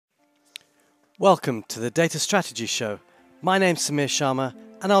Welcome to the Data Strategy Show. My name's Samir Sharma,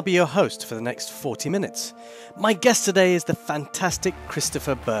 and I'll be your host for the next 40 minutes. My guest today is the fantastic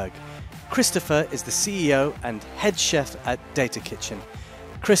Christopher Bergh. Christopher is the CEO and head chef at DataKitchen.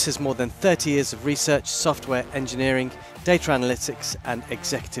 Chris has more than 30 years of research, software engineering, data analytics, and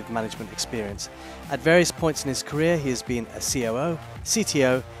executive management experience. At various points in his career, he has been a COO,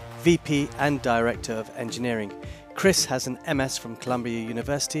 CTO, VP, and Director of Engineering. Chris has an MS from Columbia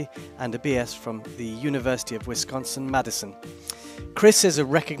University and a BS from the University of Wisconsin-Madison. Chris is a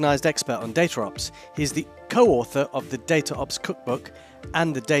recognized expert on DataOps. He's the co-author of the DataOps Cookbook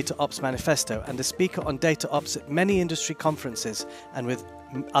and the DataOps Manifesto, and a speaker on DataOps at many industry conferences and with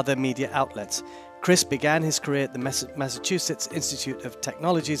other media outlets. Chris began his career at the Massachusetts Institute of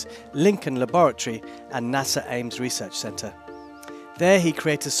Technology's Lincoln Laboratory and NASA Ames Research Center. There he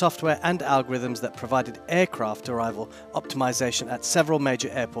created software and algorithms that provided aircraft arrival optimization at several major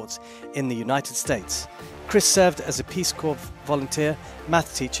airports in the United States. Chris served as a Peace Corps volunteer,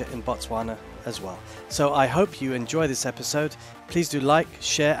 math teacher in Botswana as well. So I hope you enjoy this episode. Please do like,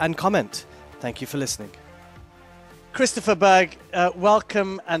 share, and comment. Thank you for listening. Christopher Bergh,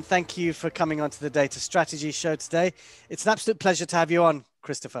 welcome and thank you for coming onto the Data Strategy Show today. It's an absolute pleasure to have you on,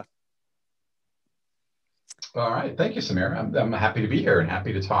 Christopher. All right. Thank you, Samir. I'm happy to be here and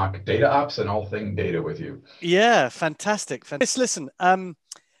happy to talk DataOps and all things data with you. Yeah, fantastic. Listen,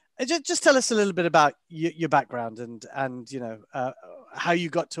 just tell us a little bit about your background and how you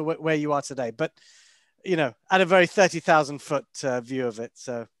got to where you are today. But, at a very 30,000 foot view of it.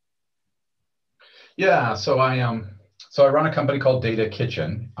 So. Yeah. So I run a company called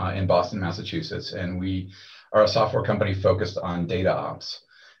DataKitchen in Boston, Massachusetts, and we are a software company focused on DataOps.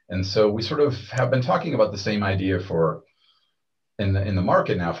 And so we sort of have been talking about the same idea in the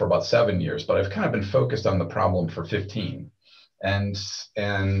market now for about 7 years, but I've kind of been focused on the problem for 15. And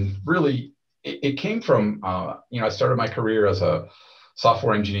really, it came from, I started my career as a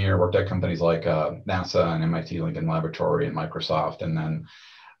software engineer, worked at companies like NASA and MIT Lincoln Laboratory and Microsoft. And then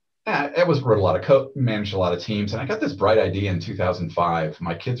wrote a lot of code, managed a lot of teams. And I got this bright idea in 2005.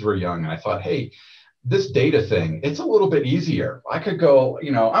 My kids were young, and I thought, hey, this data thing, it's a little bit easier. I could go,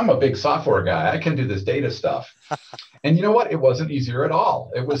 I'm a big software guy. I can do this data stuff. And you know what? It wasn't easier at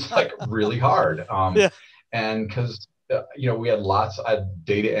all. It was like really hard. And because, we had lots of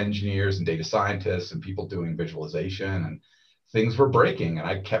data engineers and data scientists and people doing visualization, and things were breaking, and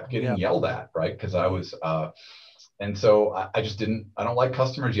I kept getting yelled at, right? Because I was, and so I just I don't like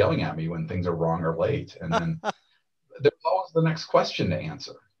customers yelling at me when things are wrong or late. And then there's always the next question to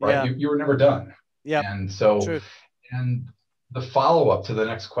answer, right? You were never done. Yeah. And so, and the follow-up to the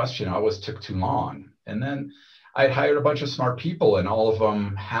next question always took too long. And then I hired a bunch of smart people, and all of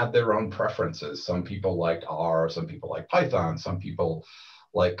them had their own preferences. Some people liked R, some people like Python, some people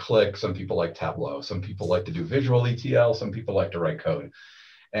like Click, some people like Tableau, some people like to do visual ETL, some people like to write code.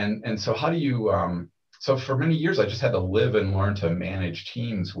 And so how do you, so for many years, I just had to live and learn to manage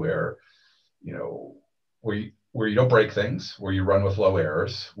teams where you don't break things, where you run with low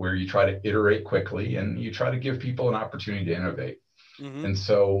errors, where you try to iterate quickly, and you try to give people an opportunity to innovate. Mm-hmm. And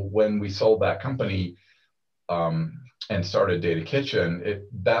so when we sold that company and started DataKitchen,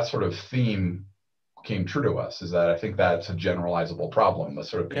 that sort of theme came true to us, is that I think that's a generalizable problem. The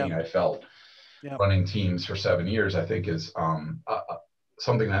sort of pain I felt running teams for 7 years, I think is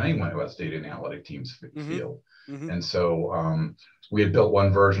something that anyone who has data and analytic teams feel. Mm-hmm. And so we had built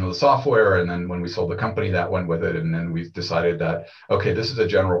one version of the software, and then when we sold the company, that went with it. And then we decided that, okay, this is a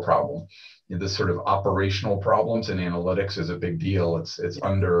general problem. This sort of operational problems in analytics is a big deal. It's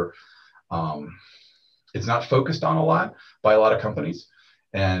under, it's not focused on a lot by a lot of companies.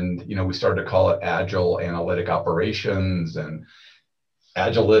 And, we started to call it agile analytic operations and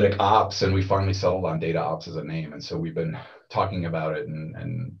agilytic ops. And we finally settled on DataOps as a name. And so we've been talking about it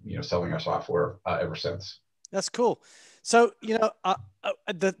and selling our software ever since. That's cool. So,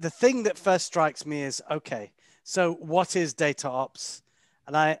 the thing that first strikes me is, okay, so what is DataOps?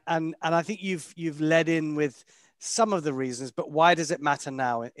 And I think you've led in with some of the reasons, but why does it matter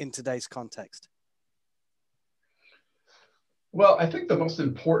now in today's context? Well, I think the most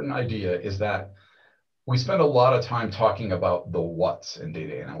important idea is that we spend a lot of time talking about the what's in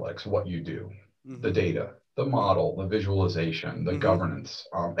data analytics, what you do, the data, the model, the visualization, the governance,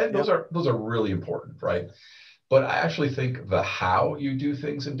 and those are really important, right? But I actually think the how you do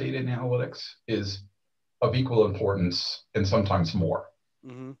things in data and analytics is of equal importance and sometimes more.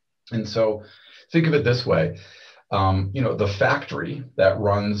 Mm-hmm. And so think of it this way, the factory that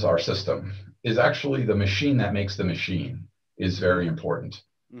runs our system is actually the machine that makes the machine is very important.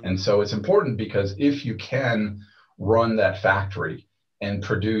 Mm-hmm. And so it's important because if you can run that factory and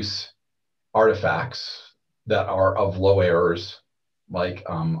produce artifacts that are of low errors, like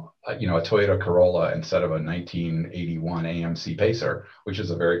a Toyota Corolla instead of a 1981 AMC Pacer, which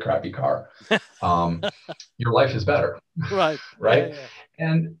is a very crappy car, your life is better. Right. Right. Yeah, yeah.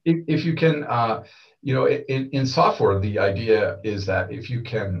 And if you can, in software, the idea is that if you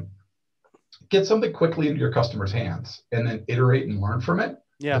can get something quickly into your customer's hands and then iterate and learn from it,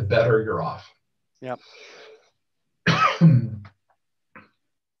 Yeah. the better you're off. Yeah.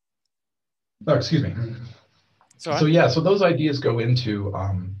 Oh, excuse me. Sorry. So yeah, so those ideas go into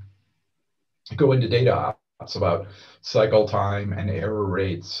data ops about cycle time and error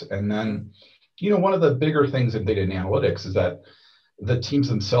rates. And then, one of the bigger things in data and analytics is that the teams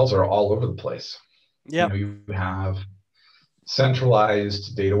themselves are all over the place. Yeah. You have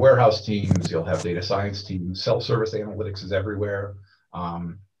centralized data warehouse teams, you'll have data science teams, self-service analytics is everywhere.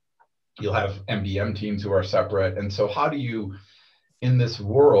 You'll have MDM teams who are separate. And so how do you, in this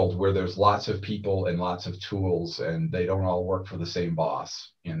world where there's lots of people and lots of tools and they don't all work for the same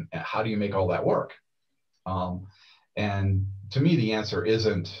boss, and how do you make all that work? And to me, the answer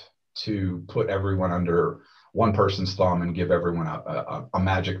isn't to put everyone under one person's thumb and give everyone a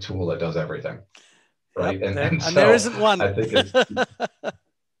magic tool that does everything. Right. Yep. And so there isn't one. I think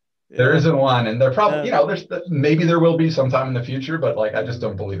there isn't one. And there probably, there's maybe there will be sometime in the future, but like, I just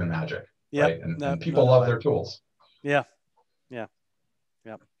don't believe in magic. Yep. Right. And people love their tools. Yeah. Yeah.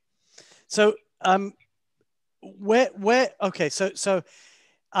 Yeah. So, okay. So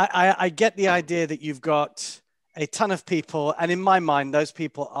I get the idea that you've got a ton of people, and in my mind, those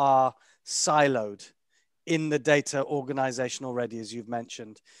people are siloed in the data organization already, as you've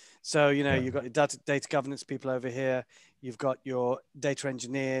mentioned. So, you've got your data governance people over here. You've got your data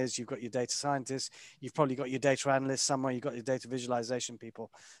engineers. You've got your data scientists. You've probably got your data analysts somewhere. You've got your data visualization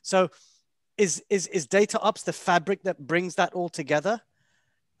people. So is DataOps the fabric that brings that all together?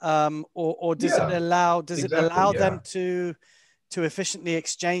 Or does it allow, them to efficiently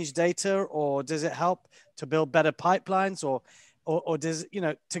exchange data, or does it help to build better pipelines, or does,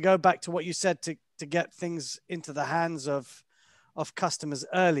 to go back to what you said, to get things into the hands of customers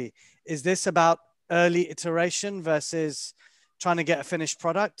early? Is this about early iteration versus trying to get a finished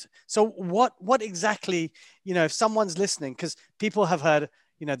product? So what exactly, if someone's listening, because people have heard,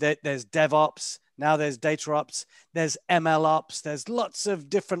 there's DevOps, now there's DataOps, there's MLOps, there's lots of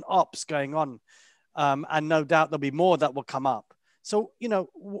different ops going on. And no doubt there'll be more that will come up. So,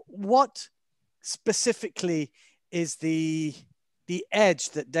 what specifically is the edge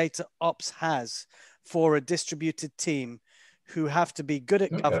that DataOps has for a distributed team who have to be good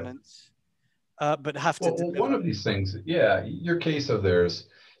at governance, but have to deliver? One of these things, your case of there's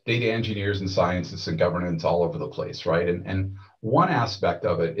data engineers and scientists and governance all over the place, right? And one aspect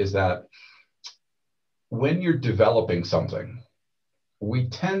of it is that when you're developing something, we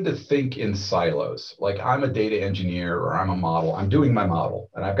tend to think in silos. Like, I'm a data engineer, or I'm a model, I'm doing my model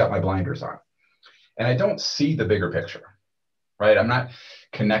and I've got my blinders on, and I don't see the bigger picture, right? I'm not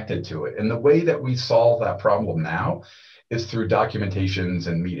connected to it. And the way that we solve that problem now is through documentations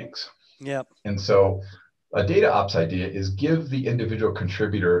and meetings. Yep. And so a data ops idea is give the individual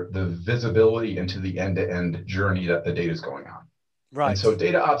contributor the visibility into the end-to-end journey that the data is going on. Right. And so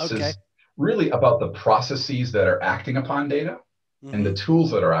data ops is really about the processes that are acting upon data and the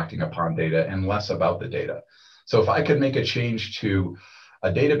tools that are acting upon data, and less about the data. So if I could make a change to a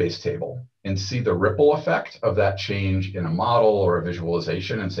database table and see the ripple effect of that change in a model or a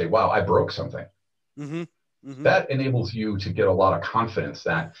visualization and say, wow, I broke something. That enables you to get a lot of confidence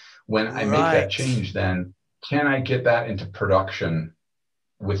that when I make that change, then can I get that into production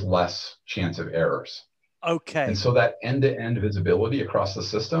with less chance of errors? Okay. And so that end-to-end visibility across the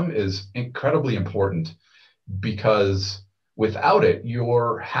system is incredibly important, because without it,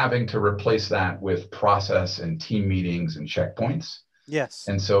 you're having to replace that with process and team meetings and checkpoints. Yes.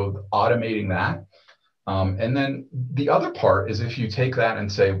 And so automating that. And then the other part is, if you take that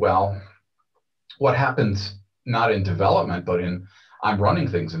and say, well, what happens not in development, but I'm running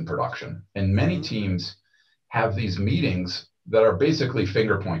things in production. And many teams have these meetings that are basically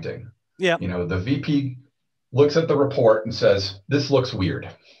finger pointing. Yeah. The VP looks at the report and says, this looks weird.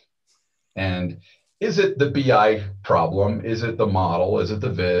 And is it the BI problem? Is it the model? Is it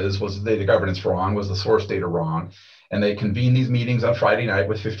the viz? Was the data governance wrong? Was the source data wrong? And they convene these meetings on Friday night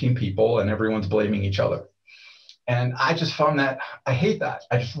with 15 people, and everyone's blaming each other. And I just found that, I hate that.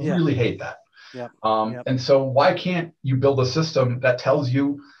 I just really hate that. Yeah. And so why can't you build a system that tells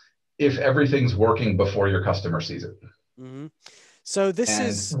you if everything's working before your customer sees it? So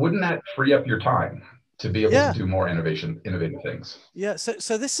wouldn't that free up your time to be able to do more innovative things? Yeah.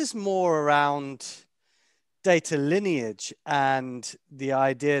 So this is more around data lineage and the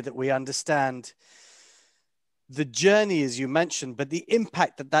idea that we understand the journey, as you mentioned, but the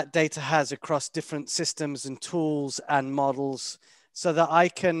impact that that data has across different systems and tools and models, so that I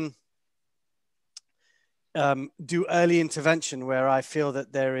can do early intervention where I feel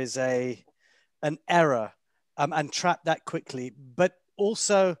that there is an error, and trap that quickly. But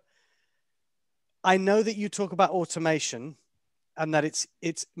also, I know that you talk about automation and that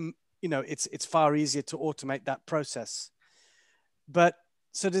it's far easier to automate that process. But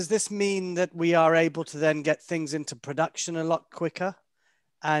so does this mean that we are able to then get things into production a lot quicker,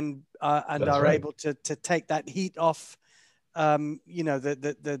 and are right. able to take that heat off,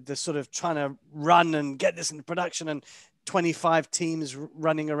 the sort of trying to run and get this into production, and 25 teams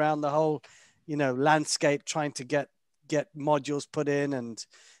running around the whole, landscape trying to get modules put in and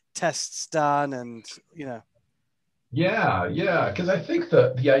tests done, and Yeah, yeah. Because I think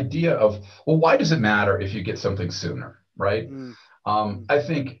the idea of, well, why does it matter if you get something sooner, right? I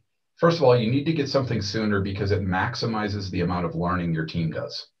think, first of all, you need to get something sooner because it maximizes the amount of learning your team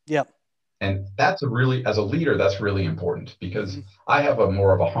does. Yep. And that's as a leader, that's really important, because I have a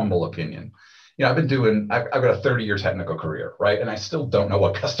more of a humble opinion. I've got a 30-year technical career, right? And I still don't know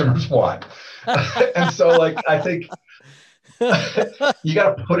what customers want. And so I think you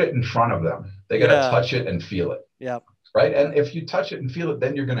got to put it in front of them. They got to touch it and feel it. Yeah. Right. And if you touch it and feel it,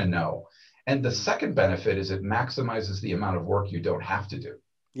 then you're going to know. And the second benefit is it maximizes the amount of work you don't have to do.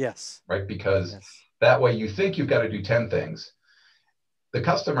 Yes. Right. Because that way you think you've got to do 10 things. The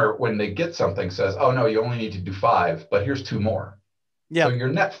customer, when they get something, says, oh, no, you only need to do 5, but here's 2 more. Yeah. So you're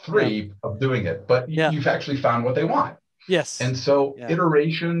net 3 of doing it, but you've actually found what they want. Yes. And so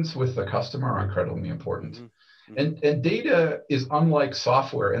iterations with the customer are incredibly important. And data is unlike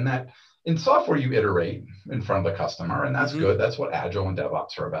software in that in software, you iterate in front of the customer, and that's good. That's what Agile and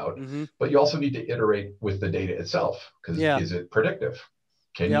DevOps are about. But you also need to iterate with the data itself, because is it predictive?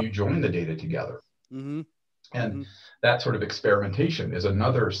 Can you join the data together? And that sort of experimentation is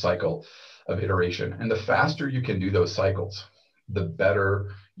another cycle of iteration. And the faster you can do those cycles, the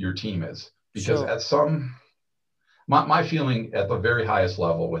better your team is. Because my feeling at the very highest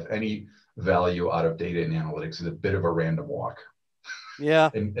level with any value out of data and analytics is a bit of a random walk.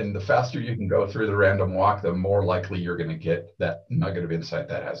 Yeah. And the faster you can go through the random walk, the more likely you're going to get that nugget of insight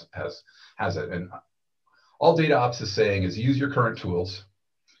that has it. And all DataOps is saying is use your current tools,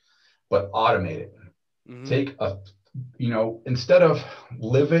 but automate it. Take instead of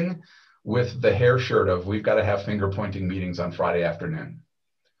living with the hair shirt of we've got to have finger pointing meetings on Friday afternoon,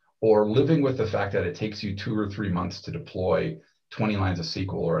 or living with the fact that it takes you 2 or 3 months to deploy 20 lines of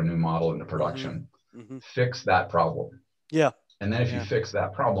SQL or a new model into production, fix that problem. Yeah. And then if you fix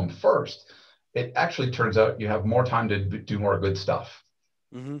that problem first, it actually turns out you have more time to do more good stuff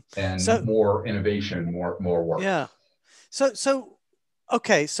and more innovation, more work. Yeah.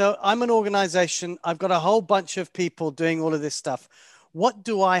 Okay, so I'm an organization. I've got a whole bunch of people doing all of this stuff. What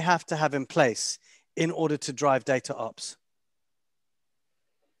do I have to have in place in order to drive data ops?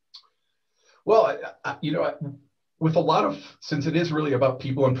 Well, with a lot of, since it is really about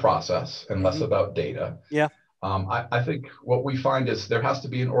people and process and less about data. Yeah. I think what we find is there has to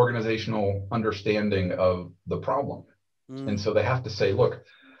be an organizational understanding of the problem. And so they have to say, look,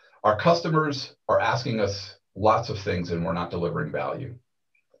 our customers are asking us lots of things and we're not delivering value.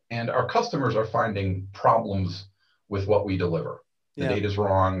 And our customers are finding problems with what we deliver. The data's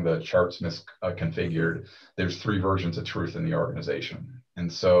wrong, the chart's misconfigured. There's 3 versions of truth in the organization.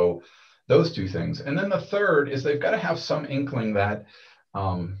 And so those 2 things. And then the third is they've got to have some inkling that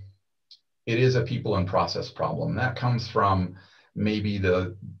it is a people and process problem. That comes from maybe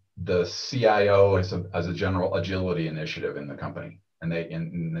the CIO as a general agility initiative in the company. And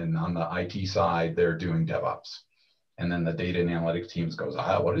and on the IT side, they're doing DevOps. And then the data and analytics teams goes,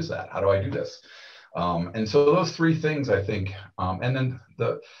 what is that? How do I do this? And so those 3 things, I think, and then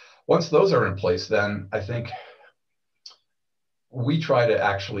once those are in place, then I think we try to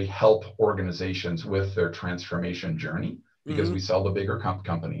actually help organizations with their transformation journey, because we sell to bigger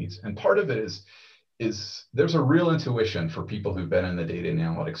companies. And part of it is there's a real intuition for people who've been in the data and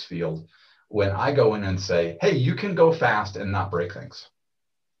analytics field. When I go in and say, hey, you can go fast and not break things,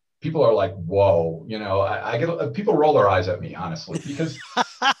 people are like, whoa, I get people roll their eyes at me, honestly, because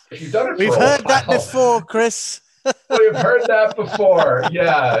if you've done it for We've heard that before, Chris. We've heard that before.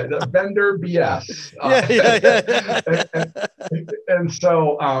 Yeah, the vendor BS. And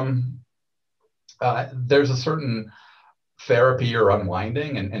so there's a certain therapy or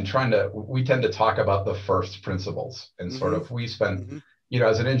unwinding and we tend to talk about the first principles and sort of we spend,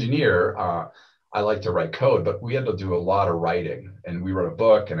 as an engineer, I like to write code, but we had to do a lot of writing, and we wrote a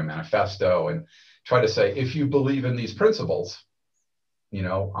book and a manifesto and try to say, if you believe in these principles,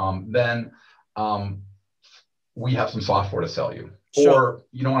 then we have some software to sell you. Sure. Or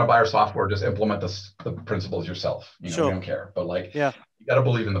you don't want to buy our software, just implement the principles yourself. Sure. We don't care. But like, yeah, you got to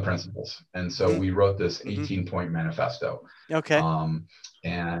believe in the principles. And so we wrote this 18-point manifesto. Okay.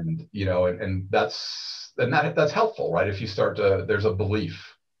 And that's helpful, right? If you start to, there's a belief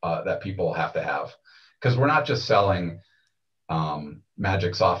that people have to have, because we're not just selling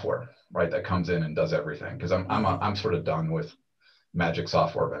magic software, right? That comes in and does everything. Because I'm sort of done with magic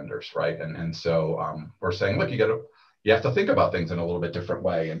software vendors, right? And so we're saying, look, you have to think about things in a little bit different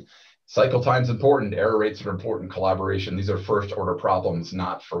way. And cycle time's important, error rates are important, collaboration. These are first order problems,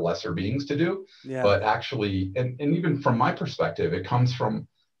 not for lesser beings to do, but actually, and even from my perspective, it comes from,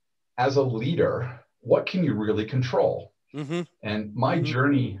 as a leader, what can you really control? And my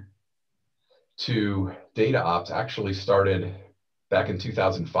journey to DataOps actually started back in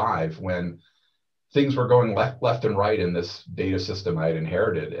 2005 when things were going left and right in this data system I had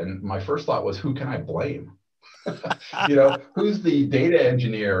inherited. And my first thought was, who can I blame? Who's the data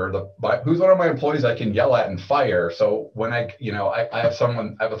engineer, who's one of my employees I can yell at and fire? So when I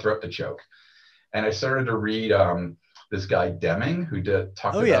have a throat to choke. And I started to read this guy Deming, who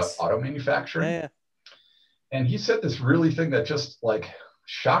talked about auto manufacturing. And he said this really thing that just like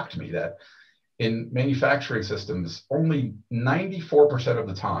shocked me, that in manufacturing systems, only 94% of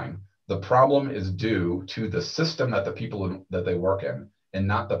the time, the problem is due to the system that the people that they work in, and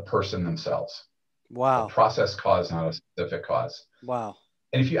not the person themselves. Wow. The process cause, not a specific cause. Wow.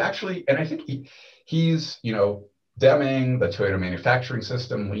 And if you actually, and I think he's, Deming, the Toyota manufacturing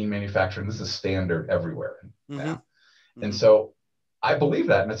system, lean manufacturing, this is standard everywhere now. And so I believe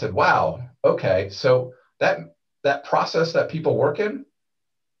that. And I said, wow, okay. So that process that people work in,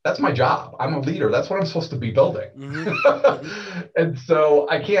 that's my job. I'm a leader. That's what I'm supposed to be building. And so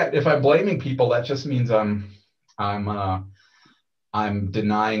I can't, if I'm blaming people, that just means I'm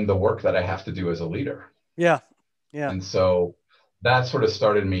denying the work that I have to do as a leader. Yeah. And so that sort of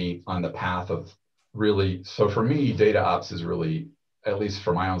started me on the path of really, so for me, DataOps is really, at least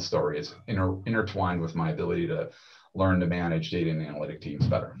for my own story, it's intertwined with my ability to learn to manage data and analytic teams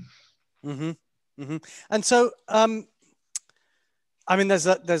better. And so, I mean, there's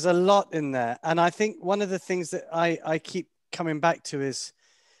a lot in there. And I think one of the things that I keep coming back to is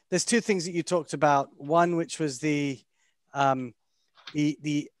there's two things that you talked about. One, which was the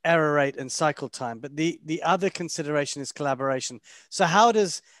error rate and cycle time, but the other consideration is collaboration. So how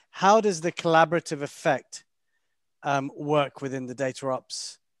does the collaborative effect work within the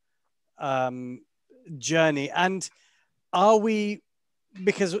DataOps journey? And are we,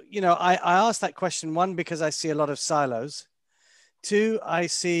 because, I asked that question, one, because I see a lot of silos. Two, I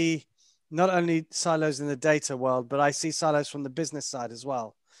see not only silos in the data world, but I see silos from the business side as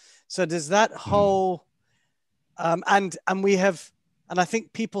well. So does that whole, and we have, and I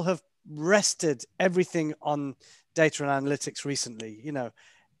think people have rested everything on data and analytics recently.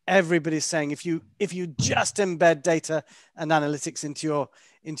 Everybody's saying if you just embed data and analytics into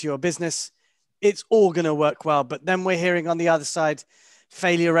your business, it's all going to work well. But then we're hearing on the other side,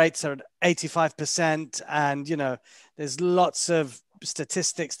 failure rates are at 85%, and there's lots of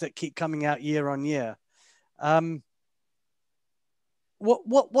statistics that keep coming out year on year.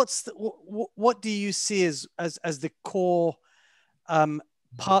 What do you see as the core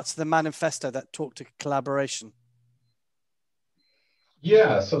parts of the manifesto that talk to collaboration?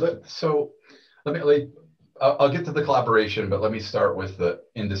 Yeah, so I'll get to the collaboration, but let me start with the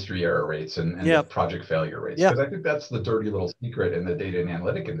industry error rates and the project failure rates, because I think that's the dirty little secret in the data and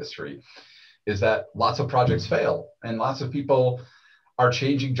analytic industry, is that lots of projects fail and lots of people are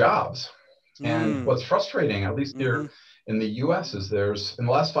changing jobs. And what's frustrating, at least here in the US, is in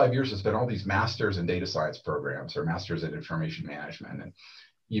the last 5 years, there's been all these masters in data science programs or masters in information management. And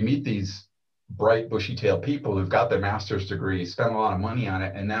you meet these bright, bushy-tailed people who've got their master's degree, spent a lot of money on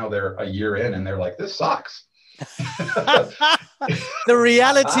it, and now they're a year in and they're like, this sucks. The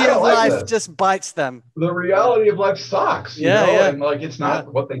reality of life just bites them. The reality of life sucks, and like it's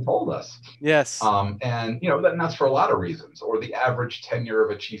not what they told us. Yes. And that's for a lot of reasons. Or the average tenure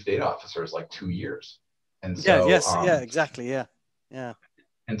of a chief data officer is like 2 years. And so exactly.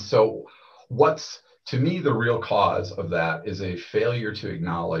 And so what's, to me, the real cause of that is a failure to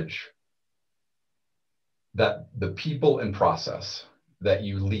acknowledge that the people and process that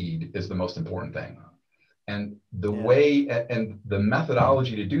you lead is the most important thing. And the way and the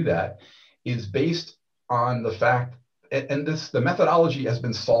methodology to do that is based on the fact, and the methodology has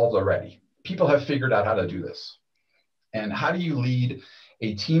been solved already. People have figured out how to do this. And how do you lead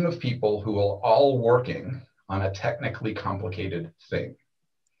a team of people who are all working on a technically complicated thing?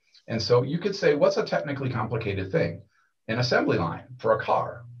 And so you could say, what's a technically complicated thing? An assembly line for a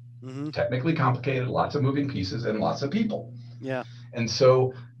car. Technically complicated, lots of moving pieces and lots of people. Yeah. And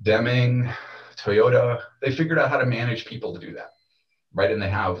so Deming, Toyota, they figured out how to manage people to do that, right? And they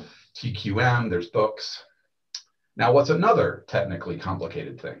have TQM, there's books. Now, what's another technically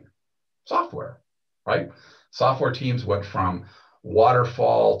complicated thing? Software, right? Software teams went from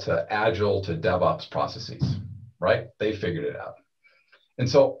waterfall to agile to DevOps processes, right? They figured it out. And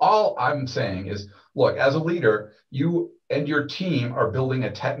so all I'm saying is, look, as a leader, you and your team are building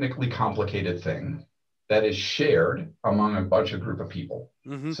a technically complicated thing that is shared among a bunch of group of people.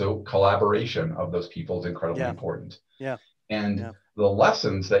 So collaboration of those people is incredibly important. Yeah. And the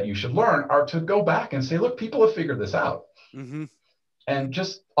lessons that you should learn are to go back and say, look, people have figured this out. And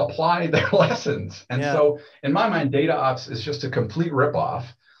just apply their lessons. And so in my mind, DataOps is just a complete ripoff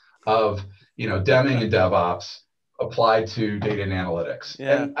of, Deming and DevOps applied to data and analytics.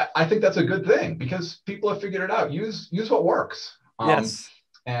 And I think that's a good thing because people have figured it out. Use what works.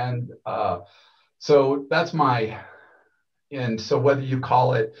 And so that's and so whether you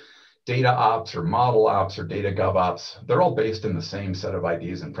call it data ops or model ops or data gov ops, they're all based in the same set of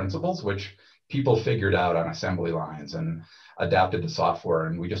ideas and principles, which people figured out on assembly lines and adapted to software.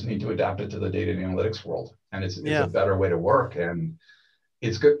 And we just need to adapt it to the data and analytics world. And it's a better way to work. And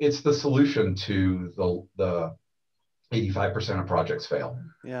it's good. It's the solution to the 85% of projects fail.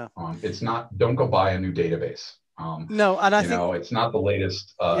 It's not, don't go buy a new database. No, and I think it's not the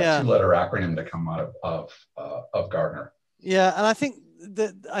latest two-letter acronym to come out of Gartner. Yeah, and I think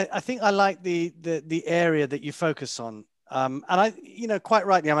that I think I like the area that you focus on. And I, quite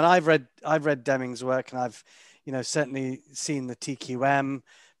rightly, I mean, I've read Deming's work, and I've, certainly seen the TQM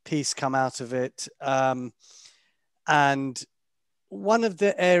piece come out of it. And one of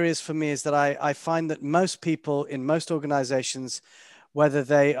the areas for me is that I find that most people in most organizations, whether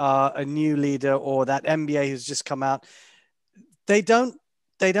they are a new leader or that MBA who's just come out, they don't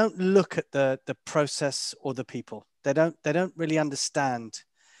look at the process or the people. They don't really understand.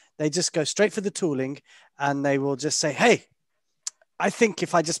 They just go straight for the tooling, and they will just say, hey, I think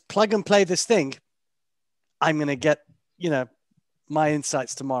if I just plug and play this thing, I'm going to get, my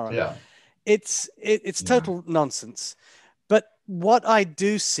insights tomorrow. Yeah. It's total nonsense. But what I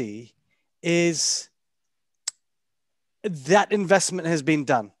do see is that investment has been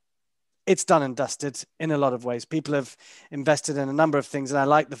done. It's done and dusted in a lot of ways. People have invested in a number of things. And I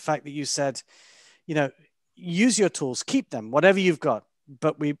like the fact that you said, use your tools, keep them, whatever you've got.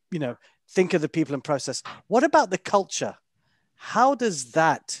 But we, think of the people and process. What about the culture? How does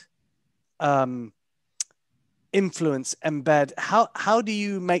that influence, embed? How do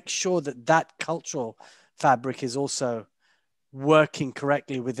you make sure that cultural fabric is also working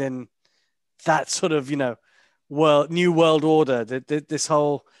correctly within that sort of, new world order, this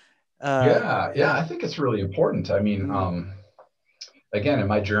whole I think it's really important. I mean, again, in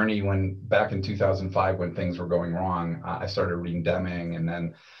my journey, back in 2005, when things were going wrong, I started reading Deming, and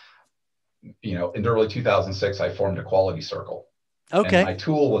then in early 2006 I formed a quality circle. And my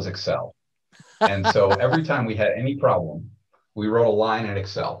tool was Excel. And so every time we had any problem, we wrote a line in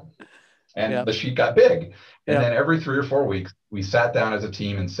Excel, and the sheet got big. And then every 3 or 4 weeks, we sat down as a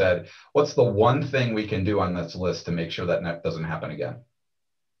team and said, what's the one thing we can do on this list to make sure that doesn't happen again?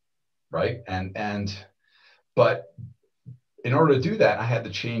 Right. But in order to do that, I had to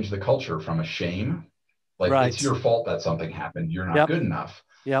change the culture from a shame, like it's your fault that something happened, you're not good enough,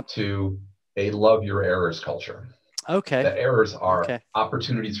 to a love your errors culture. That errors are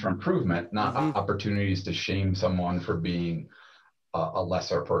opportunities for improvement, not opportunities to shame someone for being a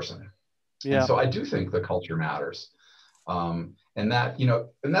lesser person. And so I do think the culture matters. And that,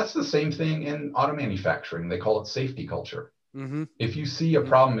 and that's the same thing in auto manufacturing. They call it safety culture. If you see a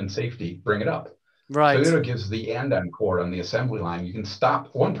problem in safety, bring it up. Toyota gives the and-on cord on the assembly line. You can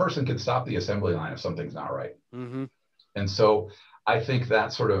stop, one person can stop the assembly line if something's not right. And so I think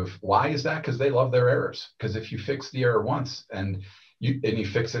that sort of, why is that? Because they love their errors. Because if you fix the error once and you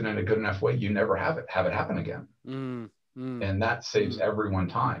fix it in a good enough way, you never have it happen again. And that saves everyone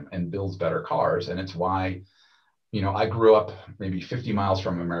time and builds better cars. And it's why, I grew up maybe 50 miles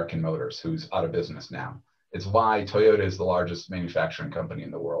from American Motors, who's out of business now. It's why Toyota is the largest manufacturing company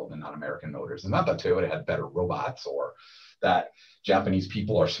in the world and not American Motors. It's not that Toyota had better robots or that Japanese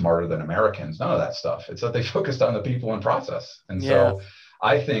people are smarter than Americans. None of that stuff. It's that they focused on the people and process. And so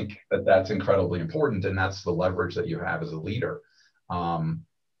I think that that's incredibly important. And that's the leverage that you have as a leader.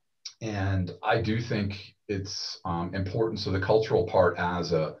 And I do think it's important. So the cultural part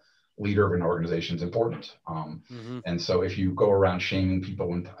as a leader of an organization is important. And so if you go around shaming people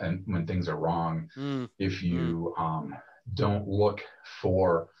when things are wrong, if you don't look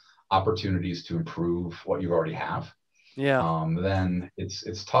for opportunities to improve what you already have, Yeah. then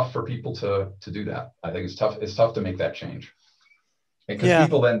it's tough for people to do that. I think it's tough to make that change, because Yeah.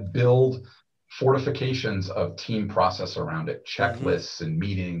 people then build fortifications of team process around it, Mm-hmm. checklists and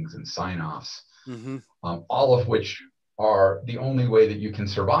meetings and sign-offs, Mm-hmm. all of which are the only way that you can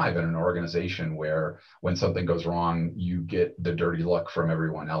survive in an organization where when something goes wrong, you get the dirty look from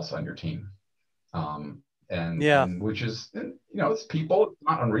everyone else on your team. Yeah. And which is, it's people, it's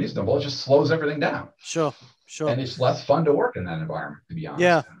not unreasonable. It just slows everything down. Sure. Sure. And it's less fun to work in that environment, to be honest.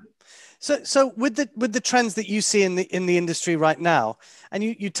 Yeah. So with the trends that you see in the industry right now, and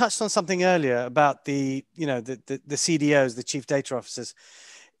you touched on something earlier about the CDOs, the chief data officers,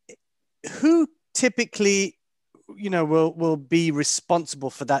 who typically will be responsible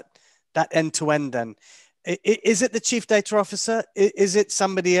for that end to end then? Is it the chief data officer? Is it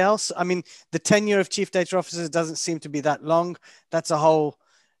somebody else? I mean, the tenure of chief data officers doesn't seem to be that long. That's a whole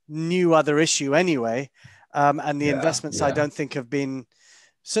new other issue anyway. And the investments I don't think have been.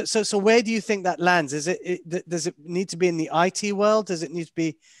 So where do you think that lands? Does it need to be in the IT world? Does it need to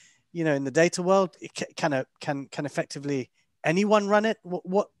be, in the data world? Can effectively anyone run it?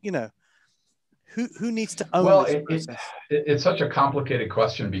 Who needs to own this process? It's such a complicated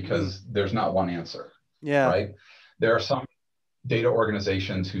question because there's not one answer. Yeah. Right. There are some data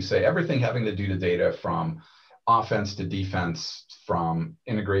organizations who say everything having to do to data, from offense to defense, from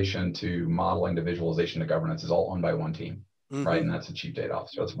integration to modeling to visualization to governance, is all owned by one team. Right. And that's the chief data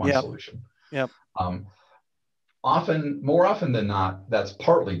officer. That's one solution. Yeah. More often than not, that's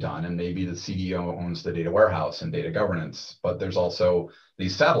partly done. And maybe the CDO owns the data warehouse and data governance, but there's also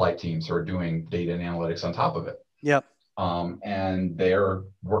these satellite teams who are doing data and analytics on top of it. Yep. And they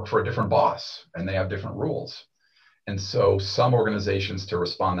work for a different boss and they have different rules. And so some organizations to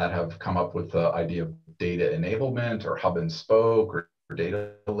respond that have come up with the idea of data enablement or hub and spoke or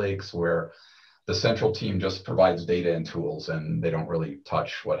data lakes, where the central team just provides data and tools and they don't really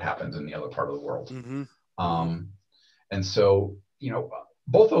touch what happens in the other part of the world. And so,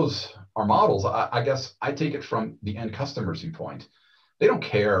 both those are models. I guess I take it from the end customer's viewpoint. They don't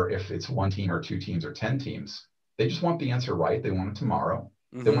care if it's one team or two teams or 10 teams. They just want the answer right. They want it tomorrow.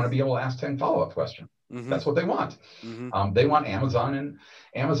 They want to be able to ask 10 follow-up questions. That's what they want. They want Amazon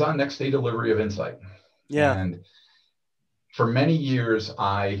next day delivery of insight. Yeah. And for many years,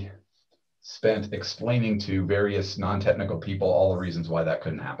 I spent explaining to various non-technical people all the reasons why that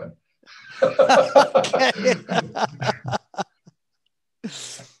couldn't happen.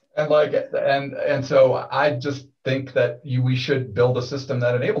 And so I just think that we should build a system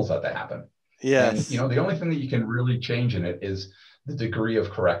that enables that to happen. Yes. And the only thing that you can really change in it is the degree of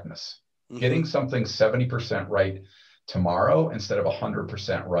correctness. Getting something 70% right tomorrow instead of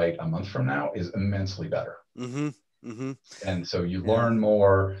 100% right a month from now is immensely better. And so you learn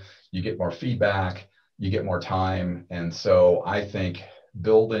more, you get more feedback, you get more time. And so I think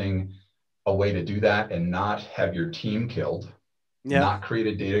building a way to do that and not have your team killed, not create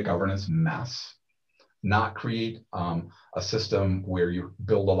a data governance mess, not create a system where you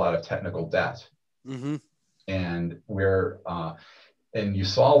build a lot of technical debt, and where and you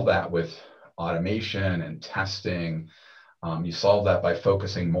solve that with automation and testing. You solve that by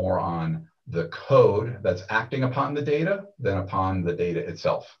focusing more on the code that's acting upon the data than upon the data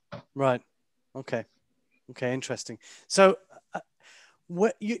itself. Right. Okay. Interesting. So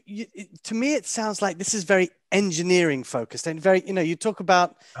what to me, it sounds like this is very engineering focused and very, you talk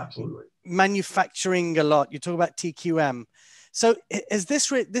about absolutely manufacturing a lot. You talk about TQM. So is this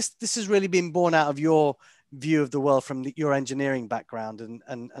has really been born out of your view of the world from your engineering background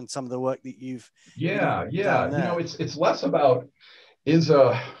and some of the work that you've done there? It's less about is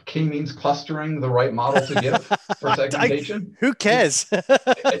a k-means clustering the right model to give for segmentation. Who cares?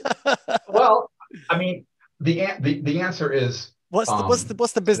 Well, I mean, the answer is what's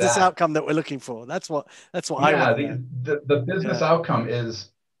the business outcome that we're looking for? That's what I want to know. The business outcome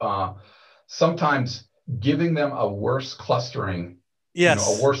is sometimes giving them a worse clustering,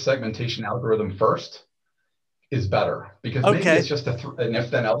 a worse segmentation algorithm first is better, because maybe it's just an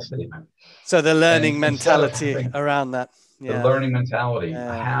if then else statement. So the learning mentality around that. The learning mentality.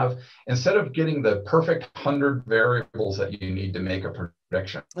 Instead of getting the perfect 100 variables that you need to make a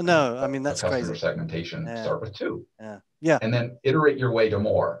prediction. No, I mean, that's customer crazy. segmentation, start with 2. Yeah. And then iterate your way to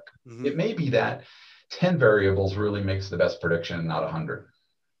more. It may be that 10 variables really makes the best prediction, not 100.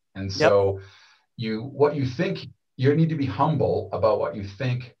 And so you need to be humble about what you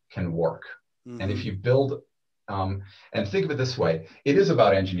think can work. And if you build and think of it this way, it is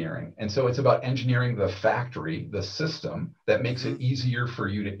about engineering. And so it's about engineering the factory, the system that makes it easier for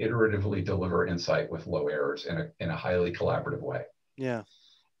you to iteratively deliver insight with low errors in a highly collaborative way. Yeah.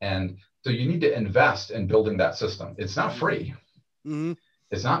 And so you need to invest in building that system. It's not free. Mm-hmm.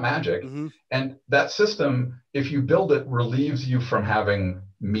 It's not magic. Mm-hmm. And that system, if you build it, relieves you from having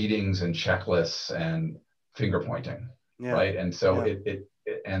meetings and checklists and finger pointing, right? And so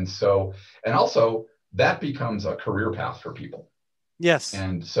and also that becomes a career path for people. Yes.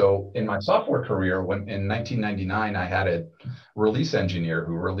 And so in my software career, when in 1999, I had a release engineer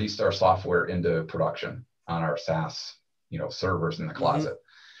who released our software into production on our SaaS, servers in the closet.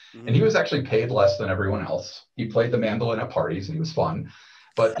 Mm-hmm. And he was actually paid less than everyone else. He played the mandolin at parties and he was fun.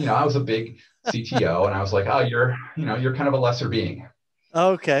 But, I was a big CTO and I was like, oh, you're kind of a lesser being.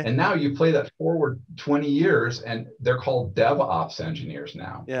 Okay. And now you play that forward 20 years and they're called DevOps engineers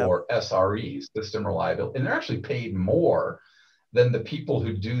now, or SREs, system reliability. And they're actually paid more than the people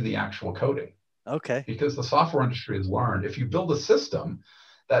who do the actual coding. Okay. Because the software industry has learned if you build a system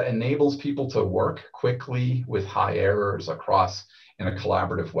that enables people to work quickly with high errors across in a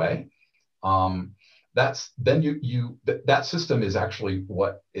collaborative way, that system is actually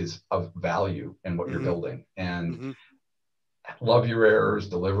what is of value in what you're building. And love your errors,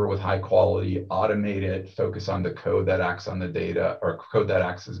 deliver with high quality, automate it, focus on the code that acts on the data, or code that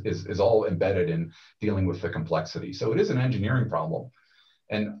acts is all embedded in dealing with the complexity. So it is an engineering problem.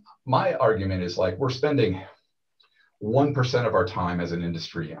 And my argument is like, we're spending 1% of our time as an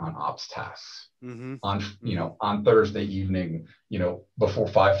industry on ops tasks. On Thursday evening, before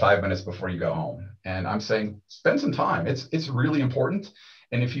five minutes before you go home. And I'm saying, spend some time. It's really important.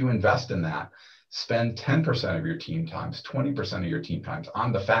 And if you invest in that, spend 10% of your team times, 20% of your team times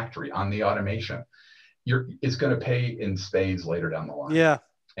on the factory, on the automation. It's going to pay in spades later down the line. Yeah.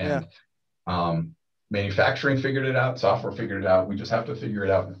 And manufacturing figured it out, software figured it out. We just have to figure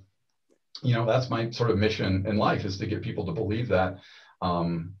it out. That's my sort of mission in life, is to get people to believe that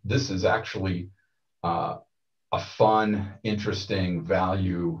this is actually a fun, interesting,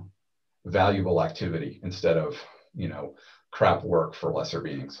 valuable activity instead of, crap work for lesser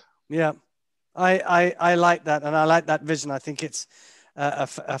beings. Yeah, I like that. And I like that vision. I think it's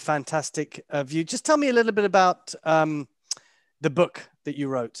a fantastic view. Just tell me a little bit about the book that you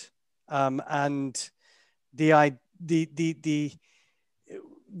wrote and the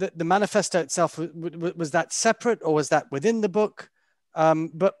manifesto itself. Was that separate or was that within the book?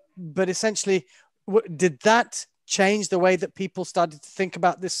 But essentially, did that change the way that people started to think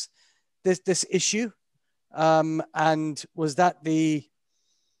about this issue? And was that the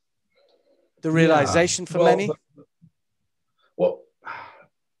realization for many? Well,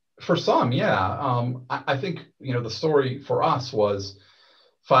 for some, yeah. I think, the story for us was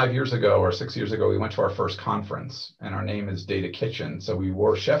 5 years ago or 6 years ago, we went to our first conference, and our name is DataKitchen. So we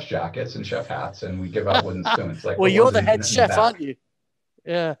wore chef jackets and chef hats, and we give out wooden spoons. Like, well, you're the head chef, aren't you?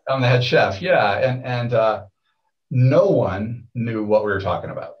 Yeah. I'm the head chef. Yeah. And no one knew what we were talking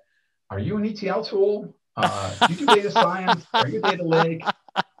about. Are you an ETL tool? Do you do data science? Are you data lake?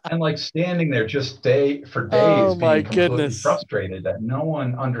 And like standing there just for days, being completely frustrated that no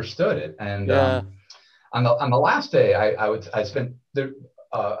one understood it. And on the last day, I spent there.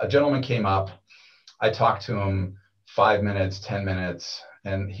 A gentleman came up. I talked to him 5 minutes, 10 minutes,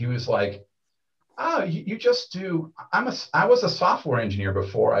 and he was like, "Oh, you just do. I was a software engineer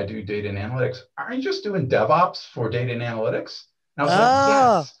before I do data and analytics. Aren't you just doing DevOps for data and analytics?" And I was like,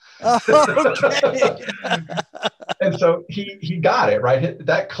 "Yes." Okay. And so he got it right.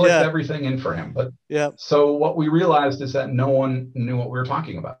 That clicked everything in for him. But so what we realized is that no one knew what we were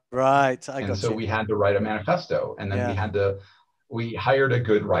talking about. Right. So we had to write a manifesto, and then we hired a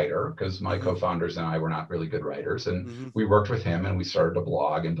good writer, because my co-founders and I were not really good writers. And we worked with him, and we started to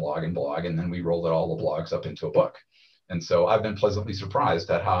blog. And then we rolled all the blogs up into a book. And so I've been pleasantly surprised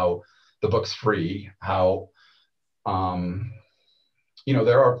at how the book's free, how,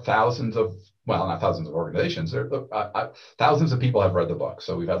 there are not thousands of organizations. Thousands of people have read the book.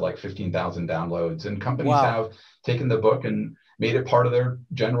 So we've had like 15,000 downloads, and companies have taken the book and made it part of their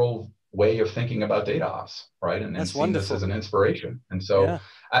general way of thinking about DataOps, right? And seen this as an inspiration. And so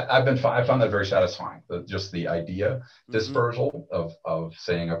I found that very satisfying. Just the idea dispersal of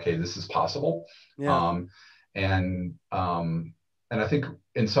saying, okay, this is possible. And I think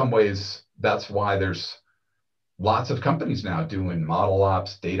in some ways that's why there's lots of companies now doing model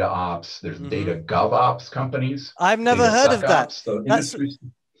ops, data ops. There's data GovOps companies. I've never heard of that.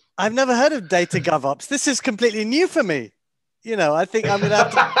 I've never heard of data GovOps. This is completely new for me. I think I'm gonna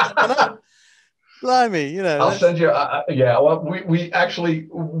have to. I don't know. Blimey, I'll send you. Well, we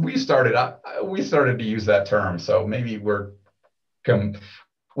started to use that term, so maybe we're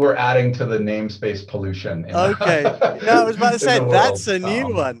adding to the namespace pollution. Okay. I was about to say that's a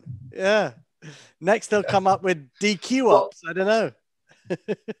new one. Yeah. Next, they'll come up with DQ ops. I don't know.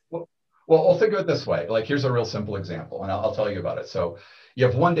 Well, well, think of it this way. Like, here's a real simple example, and I'll tell you about it. So you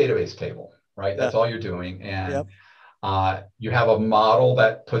have one database table, right? That's all you're doing. And you have a model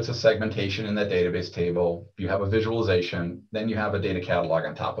that puts a segmentation in that database table. You have a visualization. Then you have a data catalog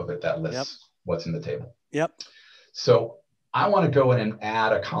on top of it that lists what's in the table. So I want to go in and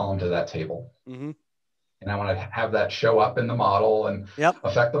add a column to that table. And I want to have that show up in the model and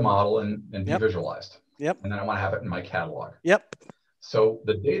affect the model and be visualized. And then I want to have it in my catalog. So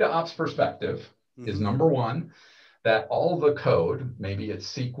the DataOps perspective is number one, that all the code, maybe it's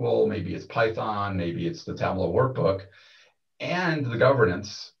SQL, maybe it's Python, maybe it's the Tableau workbook, and the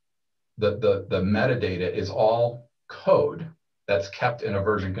governance, the metadata is all code that's kept in a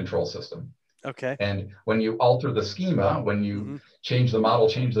version control system. And when you alter the schema, when you change the model,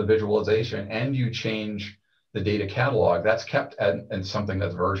 change the visualization, and you change the data catalog, that's kept in something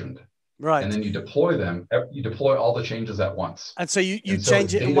that's versioned. And then you deploy them. You deploy all the changes at once. And so you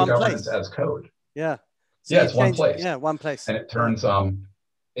change it in one place as code. So it's one place. One place. And it turns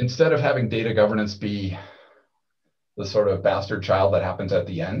instead of having data governance be the sort of bastard child that happens at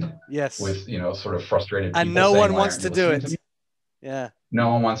the end, with sort of frustrated people, and no one wants to do it. No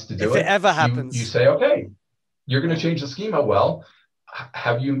one wants to do it. If it ever happens, you say, okay, you're going to change the schema. Well,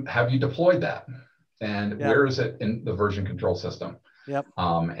 have you deployed that? And where is it in the version control system?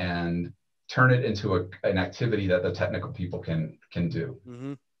 And turn it into an activity that the technical people can do,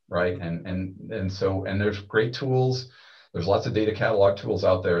 right? And so there's great tools. There's lots of data catalog tools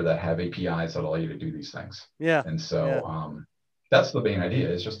out there that have APIs that allow you to do these things. And so that's the main idea,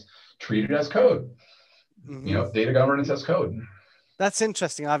 is just treat it as code. Data governance as code. That's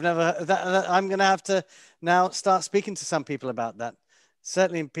interesting. I've never I'm going to have to now start speaking to some people about that.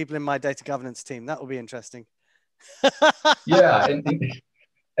 Certainly people in my data governance team. That will be interesting. It's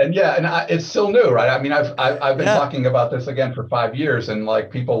still new, right? I mean, I've been talking about this again for 5 years, and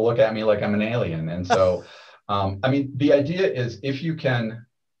like people look at me like I'm an alien. And so, I mean, the idea is if you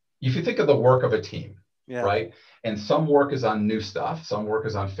think of the work of a team, right? And some work is on new stuff, some work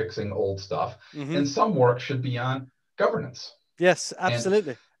is on fixing old stuff, and some work should be on governance. Yes,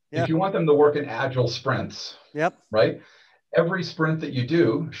 absolutely. If you want them to work in agile sprints, right? Every sprint that you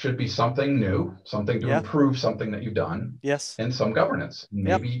do should be something new, something to improve something that you've done. And some governance.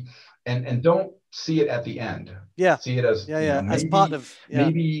 Maybe, and don't see it at the end. See it as maybe, as part of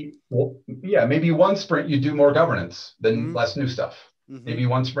maybe one sprint you do more governance than less new stuff. Maybe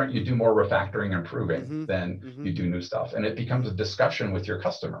one sprint you do more refactoring and improving than you do new stuff. And it becomes a discussion with your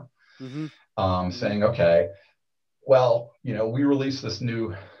customer, saying, okay, well, we released this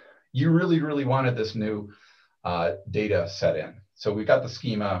new, you really wanted this new data set in. So we've got the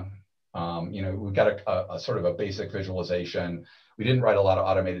schema, we've got a sort of a basic visualization. We didn't write a lot of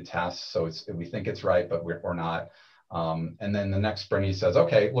automated tasks, so we think it's right, but we're not. And then the next sprint he says,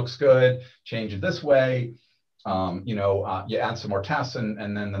 okay, looks good, change it this way. You add some more tasks, and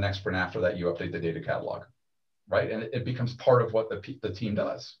then the next sprint after that, you update the data catalog, right? And it becomes part of what the team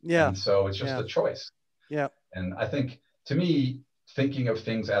does. And so it's just a choice. And I think, to me, thinking of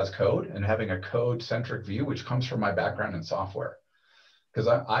things as code and having a code-centric view, which comes from my background in software, because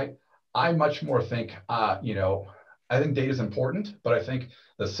I much more think, I think data is important, but I think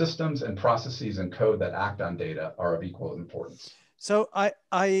the systems and processes and code that act on data are of equal importance. So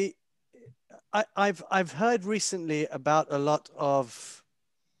I've heard recently about a lot of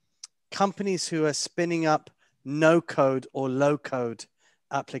companies who are spinning up no-code or low-code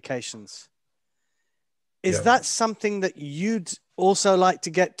applications. Is that something that you'd also like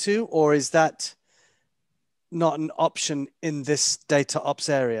to get to, or is that not an option in this data ops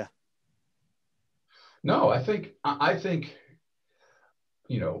area? No, I think, I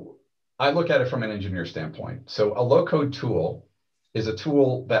look at it from an engineer standpoint. So a low code tool is a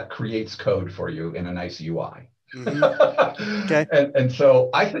tool that creates code for you in a nice UI. Okay. And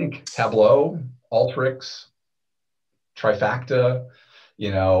so I think Tableau, Alteryx, Trifacta,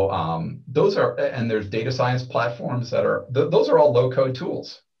 those are, and there's data science platforms that are, those are all low code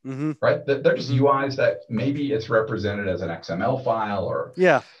tools, right? They're just UIs that maybe it's represented as an XML file or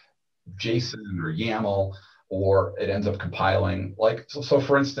JSON or YAML, or it ends up compiling so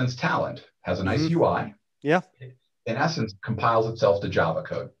for instance, Talent has a nice UI. In essence, compiles itself to Java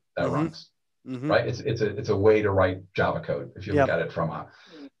code that runs, right? It's a way to write Java code if you look at it from a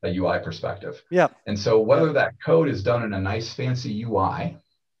UI perspective. And so whether that code is done in a nice fancy UI,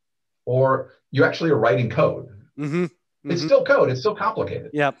 or you actually are writing code, it's still code, it's still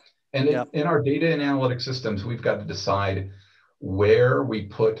complicated. And in our data and analytic systems, we've got to decide where we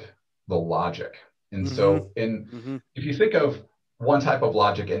put the logic. And so if you think of one type of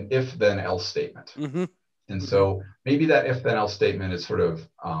logic, an if then else statement, And so maybe that if then else statement is sort of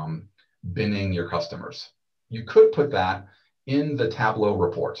binning your customers. You could put that in the Tableau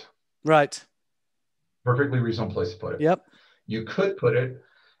report. Right. Perfectly reasonable place to put it. Yep. You could put it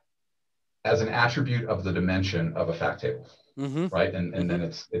as an attribute of the dimension of a fact table, right? And then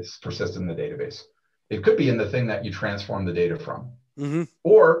it's persistent in the database. It could be in the thing that you transform the data from.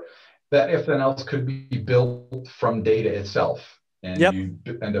 Or that if then else could be built from data itself. And you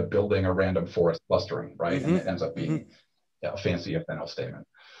end up building a random forest clustering, right? And it ends up being a fancy if then else statement.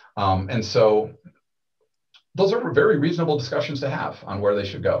 And so those are very reasonable discussions to have on where they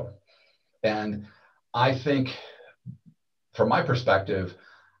should go. And I think, from my perspective,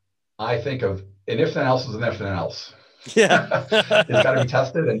 I think of an if then else is an if then else. Yeah. It's got to be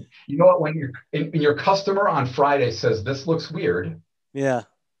tested. And you know what? When your customer on Friday says, this looks weird. Yeah.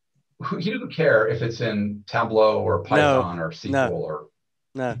 He doesn't care if it's in Tableau or Python or SQL or.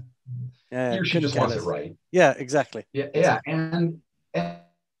 No. Yeah, he or she just wants it right. Yeah, exactly. Yeah. Exactly.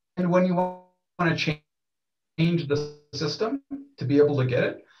 And when you want to change the system to be able to get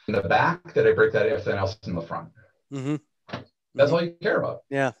it in the back, that I break that if then else in the front. That's all you care about.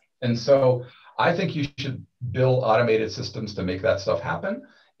 Yeah. And so I think you should build automated systems to make that stuff happen.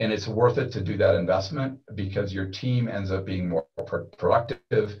 And it's worth it to do that investment because your team ends up being more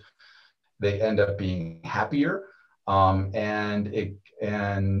productive. They end up being happier. I don't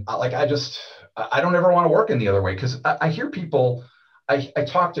ever want to work in the other way because I hear people, I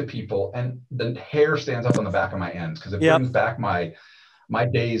talk to people and the hair stands up on the back of my ends because it brings back my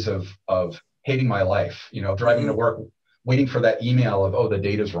days of hating my life, driving to work, waiting for that email of, oh, the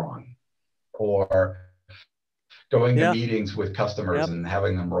data's wrong, or going to meetings with customers and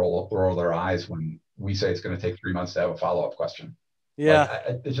having them roll their eyes when we say it's going to take 3 months to have a follow-up question.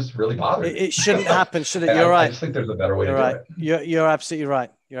 Yeah. It just really bothers me. It shouldn't happen, should it? You're right. I just think there's a better way to do it. You're absolutely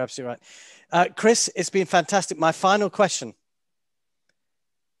right. You're absolutely right. Chris, it's been fantastic. My final question.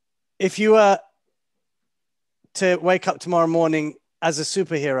 If you were to wake up tomorrow morning as a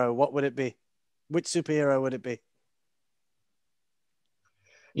superhero, what would it be? Which superhero would it be?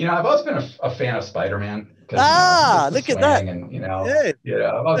 I've always been a fan of Spider-Man. Look at that. And,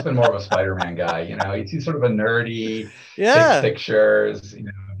 I've always been more of a Spider-Man guy. He's sort of a nerdy, takes pictures,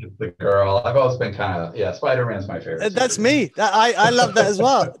 just the girl. I've always been Spider-Man's my favorite. That's me. I love that as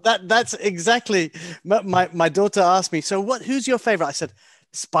well. That's exactly, my daughter asked me, so who's your favorite? I said,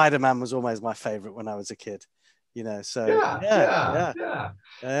 Spider-Man was always my favorite when I was a kid. So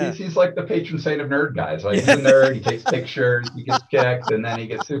he's like the patron saint of nerd guys. Like he's a nerd, he takes pictures, he gets kicked, and then he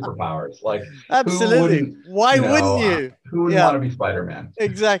gets superpowers. Like absolutely, why wouldn't you? Who wouldn't want to be Spider-Man?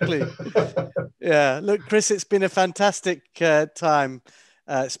 Exactly. Yeah. Look, Chris, it's been a fantastic time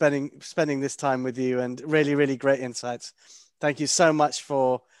spending this time with you, and really, really great insights. Thank you so much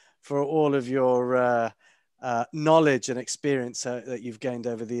for all of your knowledge and experience that you've gained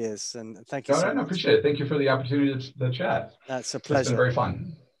over the years. And thank you so much. I appreciate it. Thank you for the opportunity to chat. That's a pleasure. It's been very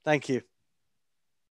fun. Thank you.